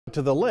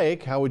To the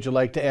lake, how would you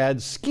like to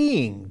add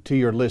skiing to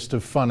your list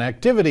of fun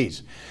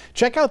activities?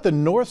 Check out the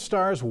North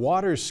Stars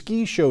Water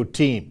Ski Show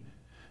team.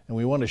 And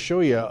we want to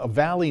show you a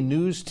Valley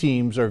News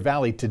Team's or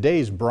Valley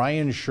Today's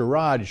Brian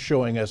Sherrod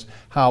showing us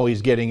how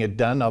he's getting it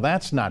done. Now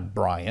that's not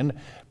Brian.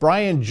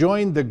 Brian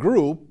joined the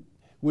group,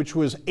 which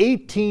was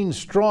 18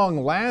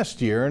 strong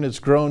last year, and it's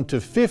grown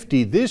to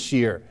 50 this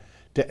year.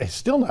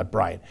 Still not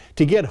Brian.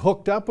 To get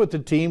hooked up with the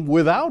team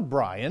without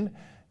Brian,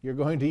 you're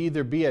going to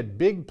either be at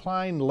Big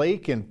Pine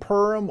Lake in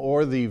Perham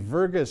or the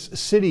Vergas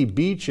City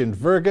Beach in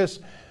Vergas.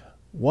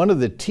 One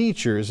of the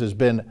teachers has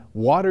been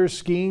water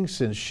skiing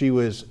since she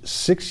was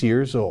 6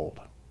 years old.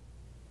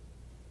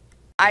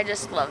 I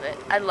just love it.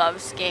 I love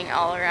skiing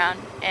all around,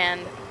 and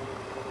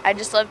I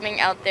just love being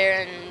out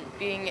there and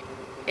being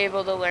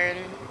able to learn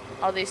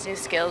all these new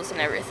skills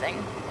and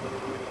everything.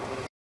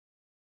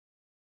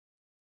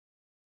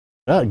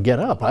 Get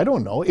up. I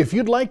don't know. If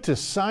you'd like to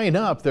sign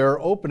up, there are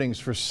openings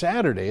for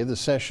Saturday. The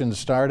sessions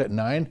start at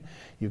 9.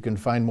 You can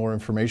find more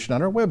information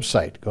on our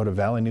website. Go to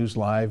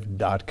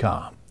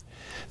valleynewslive.com.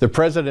 The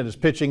president is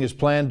pitching his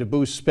plan to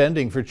boost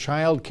spending for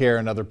child care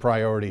and other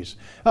priorities.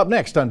 Up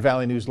next on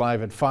Valley News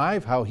Live at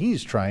 5, how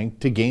he's trying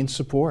to gain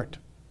support.